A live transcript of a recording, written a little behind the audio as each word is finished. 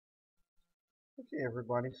Okay,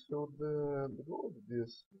 everybody. So the goal of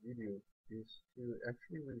this video is to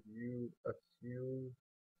actually review a few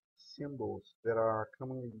symbols that are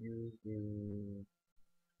commonly used in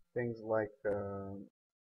things like um,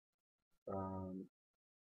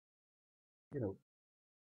 you know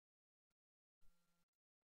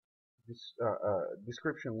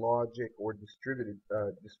description logic or distributed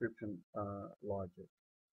description logic.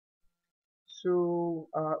 So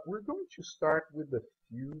we're going to start with a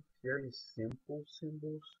few fairly simple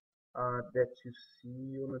symbols that you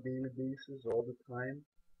see on a daily basis all the time.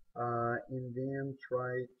 And then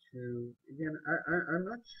try to, again, I'm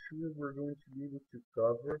not sure we're going to be able to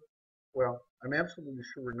cover, well, I'm absolutely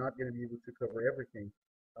sure we're not going to be able to cover everything,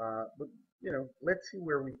 but, let's see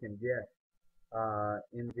where we can get,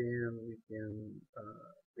 and then we can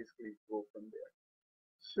basically go from there.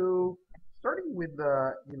 So, starting with,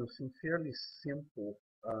 some fairly simple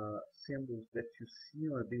symbols that you see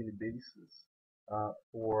on a daily basis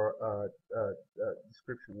for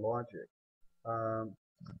description logic. Um,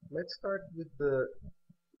 let's start with the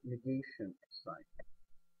negation sign.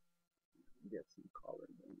 Get some color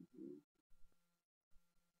going here.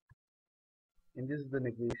 And this is the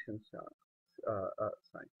negation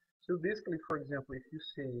sign. So basically, for example, if you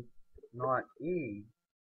say not A,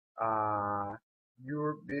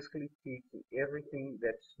 you're basically taking everything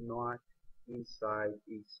that's not inside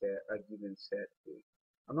a given set A.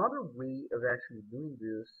 Another way of actually doing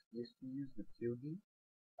this is to use the tilde.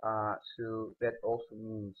 So that also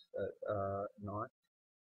means not.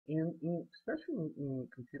 Especially in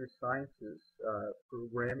computer sciences,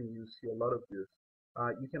 programming, you see a lot of this.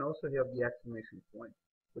 You can also have the exclamation point,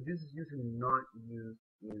 but this is usually not used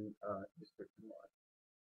in description logic.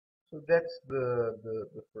 So that's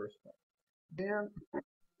the first one. Then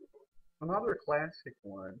another classic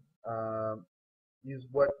one is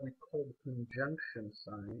what we call the conjunction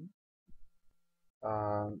sign,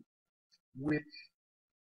 which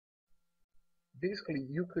basically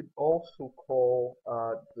you could also call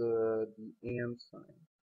the and sign.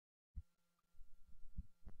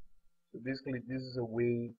 So basically, this is a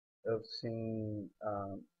way of saying,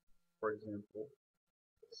 for example,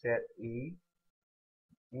 set A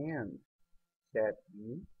and set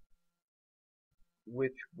B,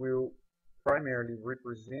 which will primarily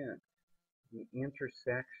represent the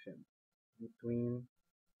intersection between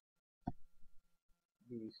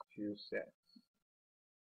these two sets.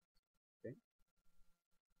 Okay?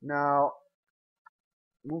 Now,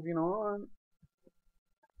 moving on,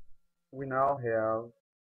 we now have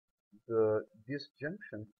the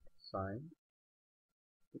disjunction sign,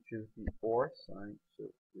 which is the or sign, so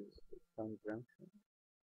this is the conjunction.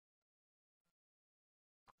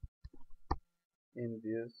 And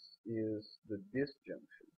this is the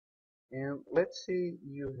disjunction. And let's say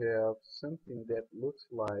you have something that looks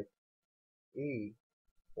like A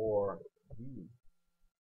or B,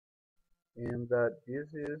 and that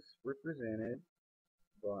this is represented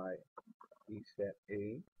by a set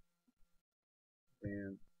A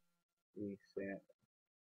and a set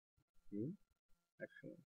B.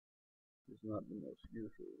 Actually, it's not the most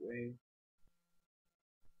usual way.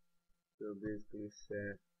 So basically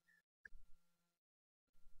set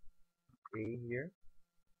A here,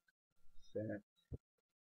 set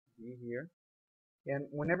B here. And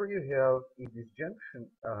whenever you have a disjunction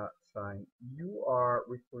sign, you are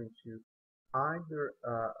referring to either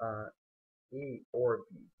A or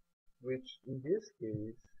B, which in this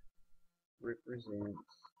case represents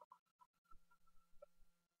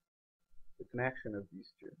the connection of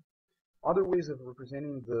these two. Other ways of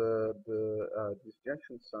representing the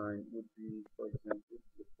disjunction sign would be, for example,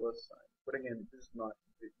 the plus sign. But again, this is not,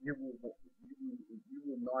 you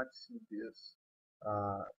will not see this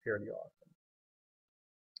fairly often.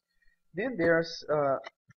 Then there's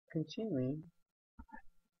continuing.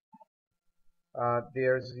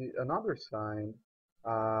 There's another sign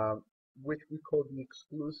which we call the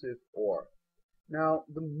exclusive or. Now,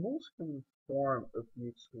 the most common form of the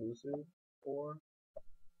exclusive or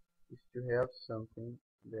is to have something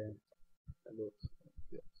that looks like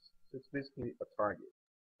this. So it's basically a target.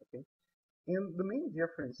 Okay, and the main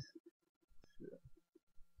difference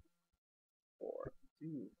for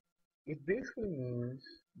D, it basically means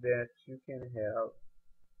that you can have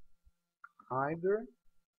either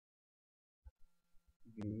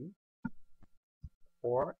B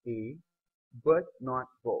or A, but not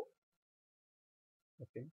both.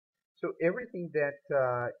 Okay, so everything that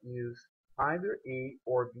is either A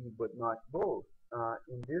or B, but not both,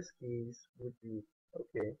 in this case would be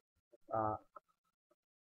okay.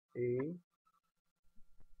 A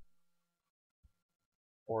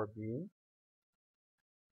or B,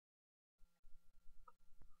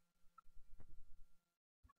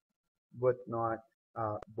 but not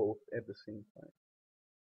both at the same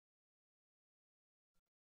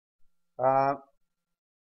time.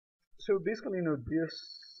 So basically, this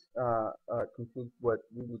concludes what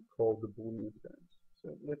we would call the Boolean terms. So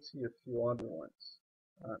let's see a few other ones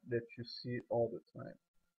that you see all the time.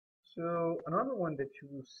 So another one that you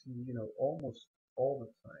will see, almost all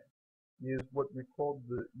the time is what we call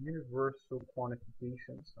the universal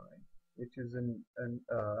quantification sign, which is an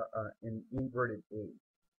inverted A.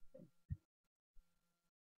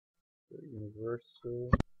 So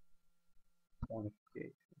universal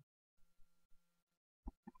quantification.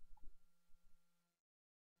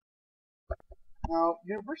 Now,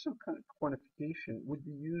 universal quantification would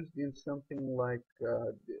be used in something like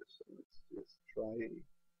this. So let's just try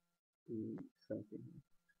something.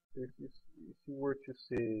 So if you were to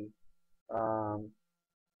say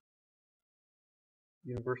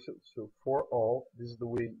universal, so for all, this is the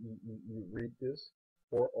way you read this,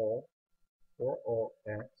 for all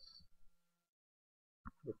x,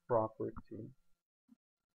 the property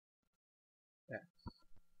x.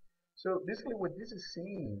 So basically what this is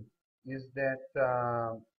saying is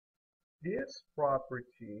that this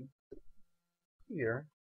property here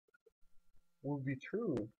will be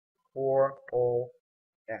true for all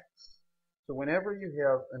x. So whenever you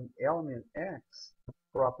have an element x,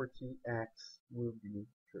 property x will be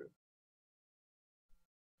true.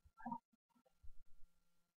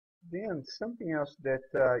 Then something else that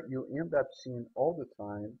you end up seeing all the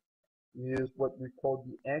time is what we call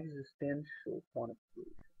the existential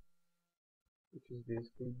quantification, which is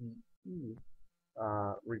basically the E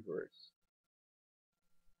reverse.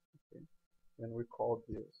 Okay. And we call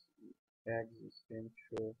this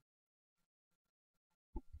existential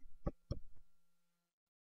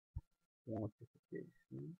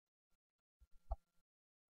quantification.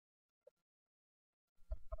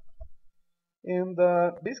 And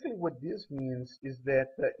basically what this means is that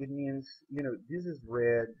it means, this is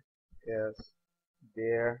read as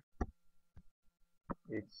there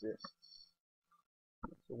exists.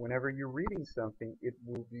 So whenever you're reading something, it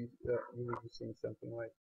will be you will be saying something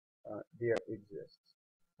like there exists.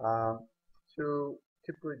 So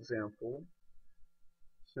typical example.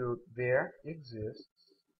 So there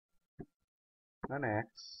exists an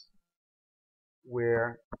x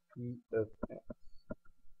where p of x.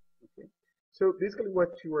 Okay. So basically what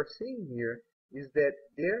you are saying here is that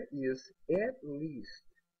there is at least,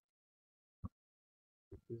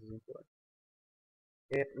 this is important,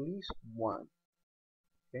 at least one.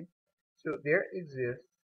 Okay. So there exists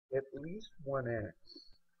at least one x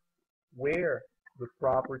where the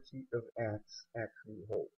property of x actually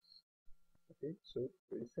holds. Okay, so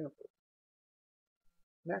pretty simple.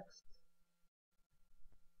 Next.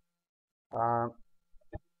 Let's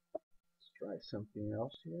try something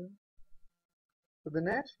else here. So the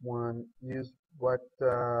next one is what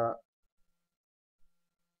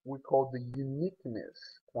we call the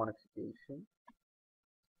uniqueness quantification,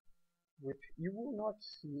 which you will not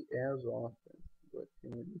see as often, but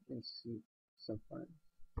you can see sometimes.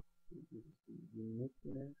 This is the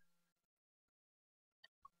uniqueness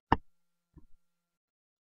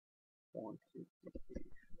quantification.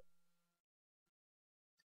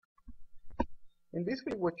 And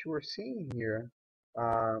basically what you are seeing here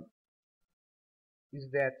is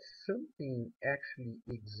that something actually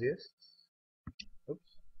exists.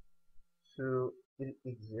 Oops. So it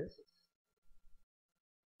exists,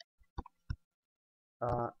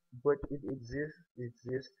 but it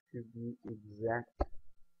exists to be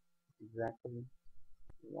exactly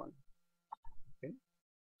one. Okay.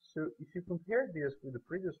 So if you compare this with the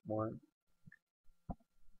previous one,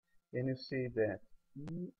 then you see that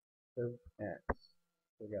E of x,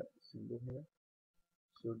 I got the symbol here,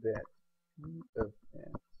 so that E of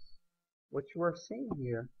x, what you are seeing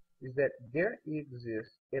here is that there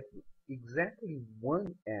exists at exactly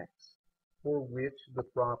one x for which the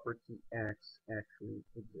property x actually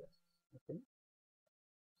exists. Okay.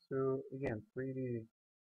 So again, pretty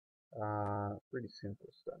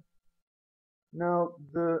simple stuff. Now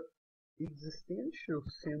the existential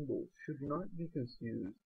symbol should not be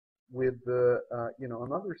confused with the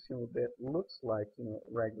another symbol that looks like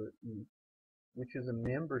regular E, which is a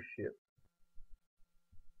membership,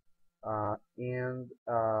 and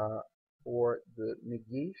for the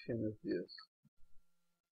negation of this,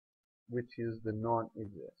 which is the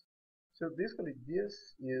non-exist. So basically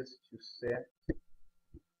this is to set,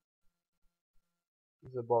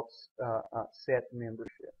 is about set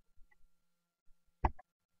membership.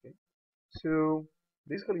 Okay. So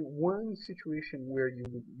basically one situation where you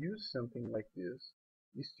would use something like this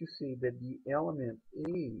is to say that the element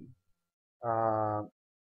A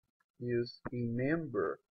is a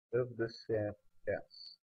member of the set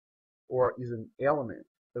S, or is an element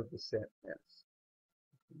of the set S.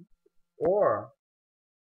 Or,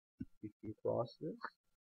 if you cross this,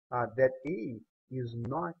 that A is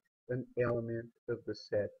not an element of the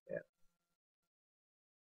set S.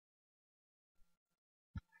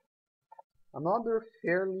 Another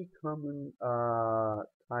fairly common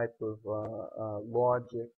type of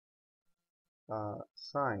logic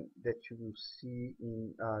sign that you will see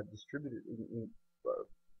in distributed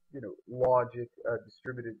logic,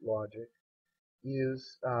 distributed logic,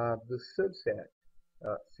 is the subset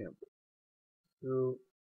symbol. So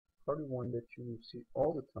probably one that you will see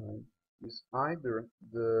all the time is either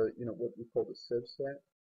the what we call the subset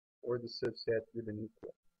or the subset with an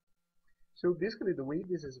equal. So basically the way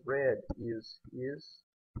this is read is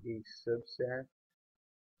a subset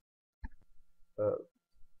of,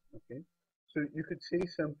 okay? So you could say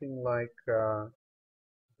something like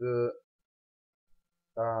the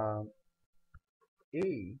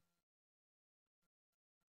A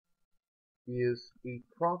is a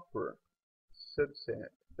proper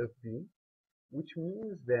subset of B, which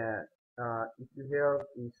means that if you have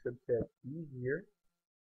a subset B here,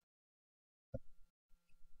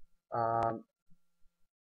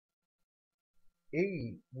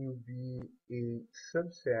 A will be a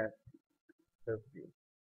subset of B.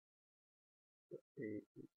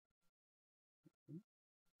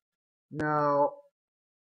 Now,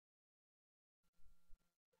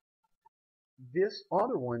 this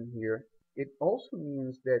other one here, it also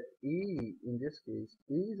means that A, in this case,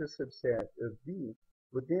 A is a subset of B,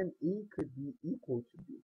 but then A could be equal to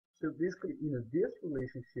B. So basically, this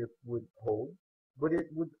relationship would hold, but it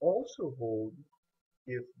would also hold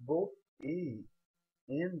if both A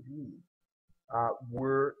and B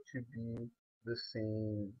were to be the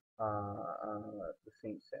same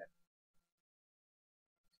set.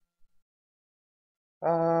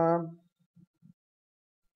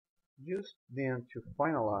 Just then to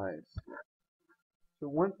finalize, so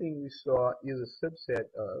one thing we saw is a subset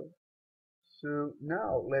of. So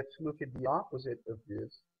now let's look at the opposite of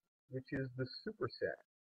this, which is the superset.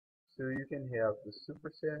 So you can have the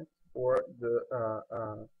superset or the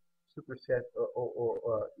superset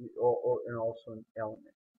and also an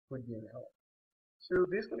element. Could be an element. So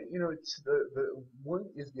basically, it's the one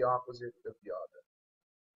is the opposite of the other.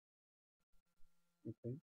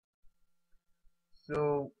 Okay.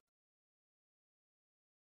 So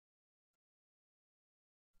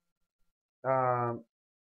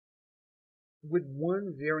with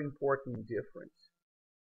one very important difference.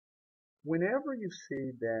 Whenever you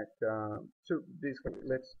say that, so basically,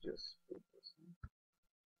 let's just put this in.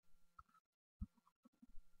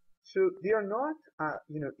 So they are not,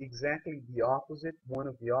 exactly the opposite one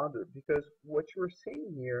of the other, because what you're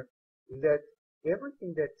saying here is that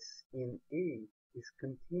everything that's in A is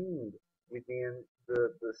contained within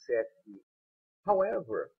the set B.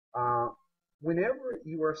 However, whenever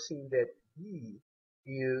you are saying that B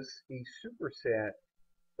is a superset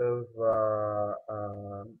of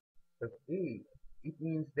A, it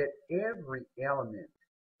means that every element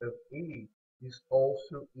of A is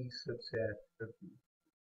also a subset of B.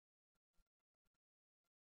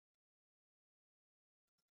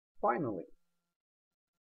 Finally,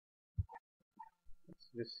 let's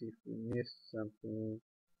just see if we missed something.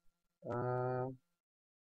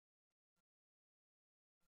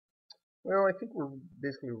 Well, I think we're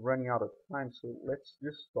basically running out of time, so let's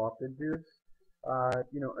just stop at this. I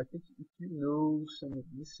think if you know some of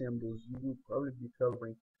these symbols, you will probably be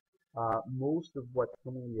covering most of what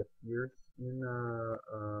commonly appears in uh,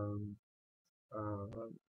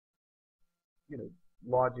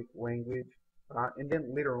 logic language, and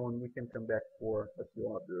then later on we can come back for a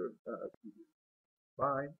few other videos.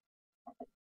 Bye.